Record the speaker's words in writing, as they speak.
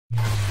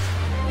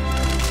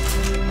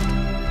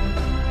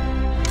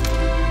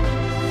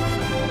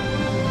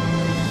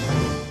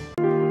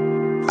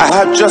I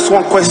have just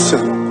one question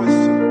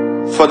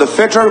for the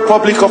Federal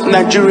Republic of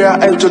Nigeria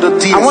and to the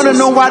DSS. I want to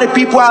know why the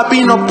people are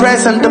being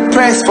oppressed and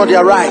depressed for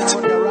their right.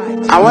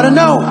 I want to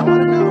know.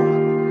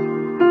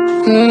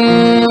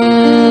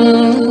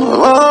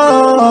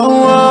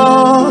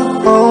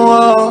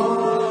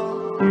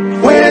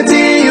 Where do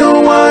you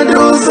want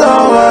to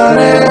Sowore?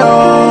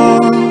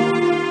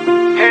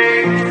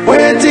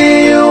 Where do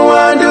you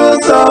want to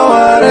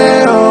Sowore?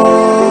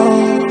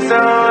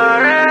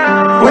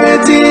 Where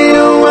do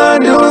you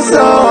want to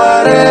Sowore?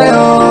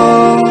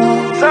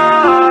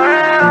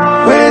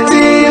 Where do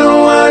you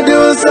want to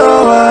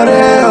Sowore?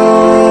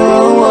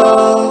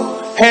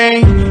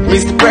 Hey,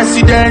 Mr.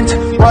 President,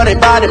 what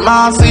about the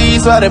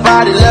masses? What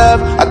about the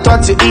love I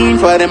thought you in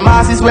for the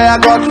masses where I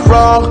got it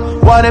wrong?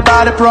 What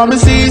about the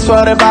promises?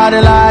 What about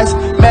the lies?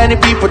 Many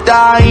people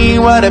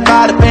dying, what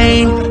about the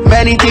pain?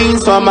 Many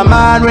things on my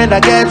mind when I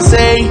get to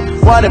say.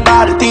 What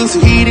about the things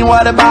you're eating?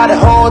 What about the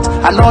hopes?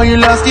 I know you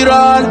lost it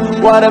all.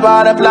 What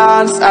about the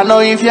plans? I know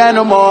you fear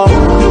no more.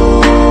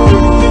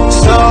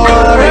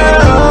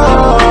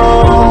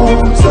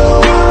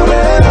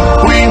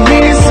 We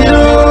miss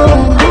you.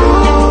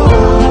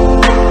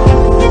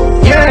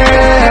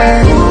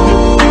 Yeah.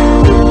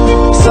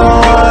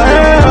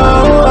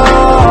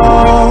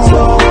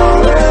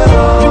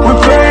 We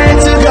pray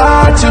to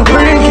God to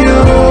bring you.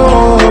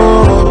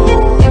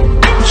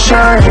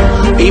 Sure.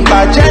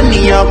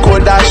 Ibajaniyan kò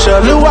daṣọ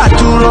lúwà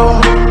dúró.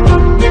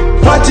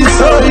 What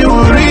is all you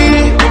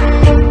read,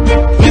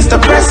 Mr.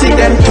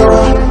 President?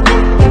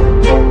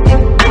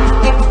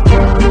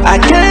 I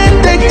can't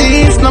take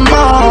this no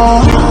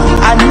more.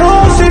 I know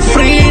feel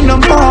free no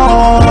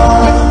more,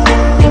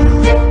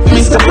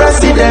 Mr.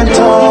 President.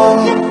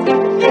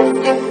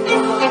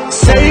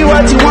 Say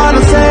what you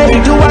wanna say,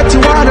 do what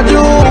you wanna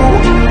do.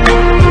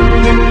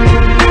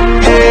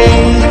 Hey,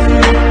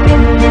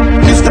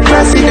 Mr.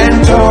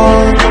 President.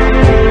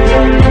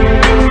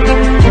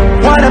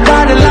 What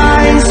about the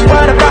lies?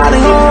 What about the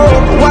hope?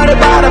 What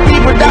about the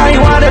people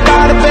dying? What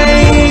about the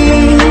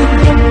pain,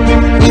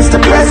 Mr.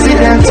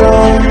 President?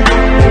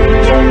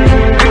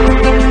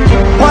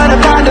 What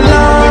about the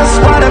loss?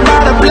 What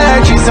about the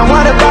pledges? And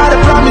what about the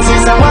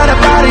promises? And what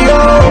about the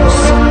hopes?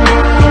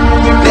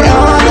 They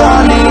all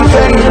gone in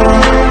vain.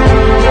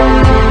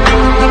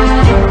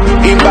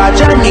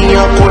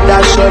 Ibajaniyan kò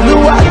daṣọ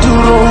lúwà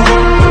dúró.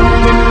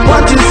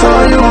 What is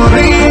all you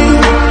read,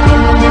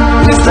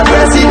 Mr.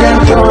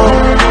 President?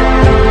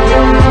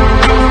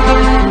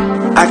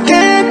 I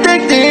can't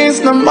take this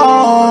no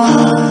more.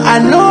 I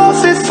know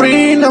feel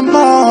free no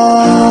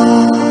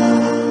more,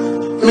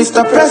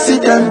 Mr.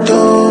 President.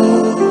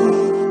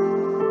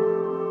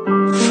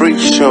 Free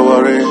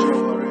Sowore.